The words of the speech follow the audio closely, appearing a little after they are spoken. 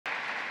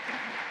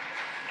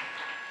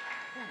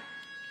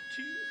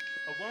two,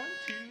 a 1,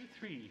 2,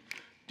 3.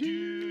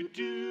 Do,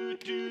 do,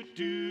 do,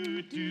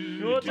 do,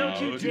 do. Oh,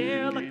 don't you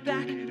dare look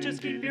back,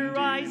 just keep your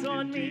eyes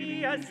on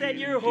me. I said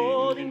you're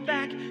holding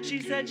back. She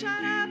said,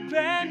 shut up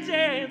and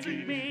dance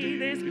with me.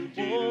 This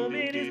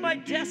woman is my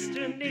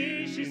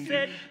destiny. She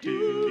said,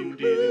 ooh,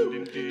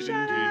 ooh,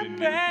 shut up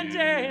and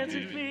dance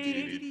with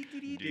me.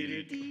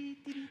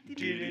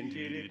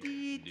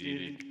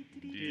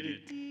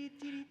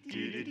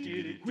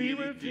 We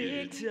were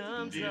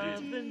victims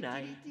of the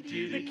night,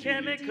 the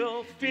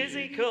chemical,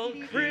 physical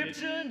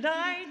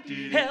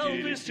kryptonite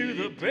held us to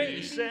the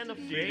base and the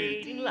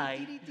fading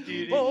light.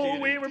 Oh,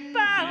 we were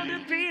bound to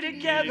be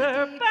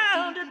together,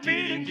 bound to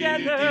be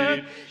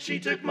together. She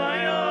took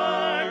my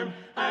arm,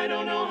 I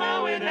don't know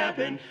how it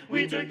happened.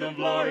 We took the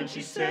floor and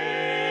she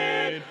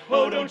said,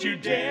 oh, don't you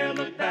dare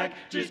look back,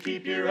 just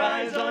keep your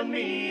eyes on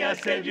me. I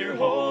said, you're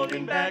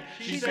holding back.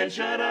 She said,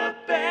 shut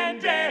up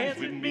and dance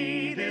with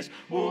me. This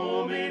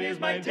woman is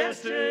my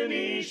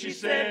destiny. She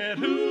said,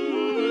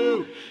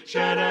 ooh,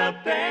 shut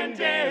up and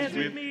dance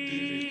with me.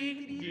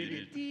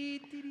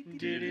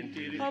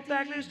 A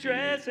backless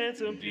dress and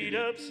some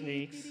beat-up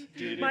sneaks.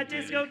 My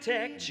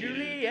discotheque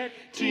Juliet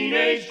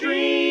teenage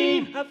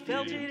dream. I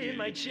felt it in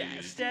my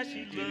chest as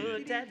she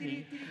looked at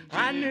me.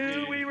 I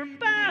knew we were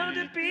bound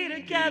to be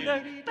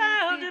together,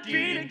 bound to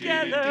be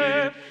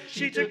together.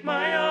 She took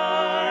my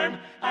arm,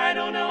 I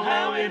don't know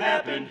how it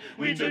happened.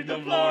 We took the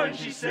floor and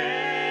she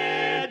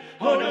said,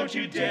 oh, don't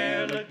you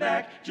dare look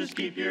back, just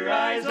keep your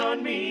eyes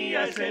on me.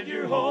 I said,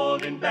 you're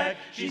holding back.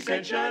 She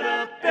said, shut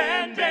up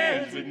and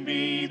dance with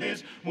me.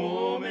 This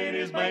woman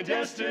is my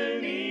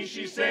destiny.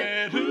 She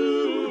said,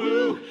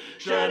 ooh,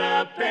 shut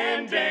up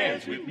and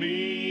dance with me.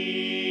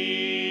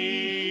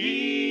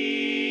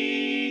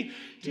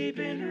 Deep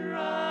in her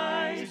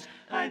eyes,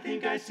 I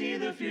think I see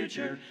the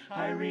future.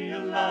 I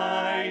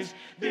realize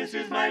this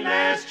is my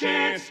last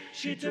chance.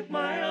 She took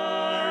my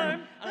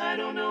arm, I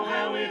don't know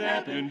how it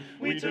happened.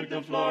 We took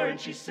the floor and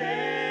she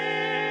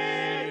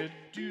said,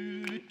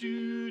 do,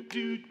 do,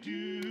 do,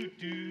 do,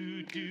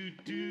 do, do, do,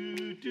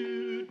 do,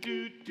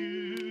 do,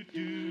 do,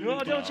 do.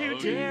 Oh, don't you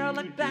dare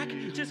look back,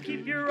 just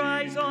keep your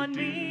eyes on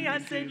me. I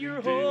said,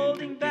 you're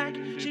holding back.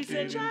 She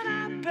said, shut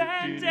up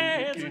and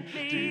dance with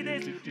me.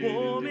 This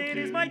woman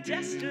is my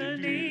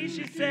destiny.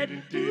 She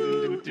said,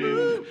 ooh,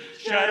 ooh,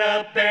 shut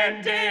up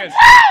and dance.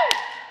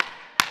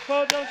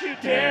 Oh, don't you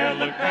dare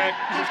look back,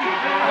 just keep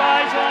your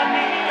eyes on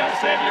me. I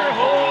said, you're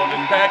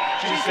holding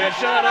back. She said,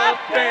 shut up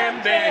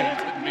and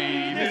dance with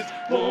me. This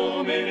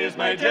woman is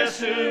my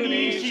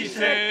destiny. She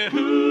said,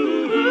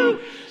 ooh,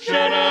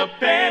 shut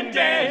up and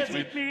dance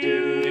with me.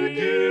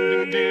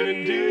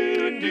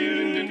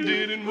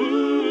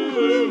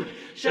 Ooh,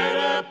 shut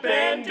up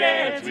and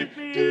dance with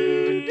me.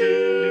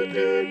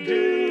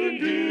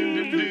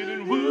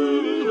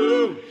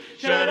 Ooh,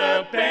 shut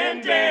up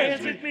and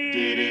dance with me.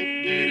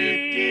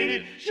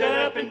 Shut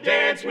up and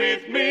dance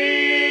with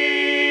me.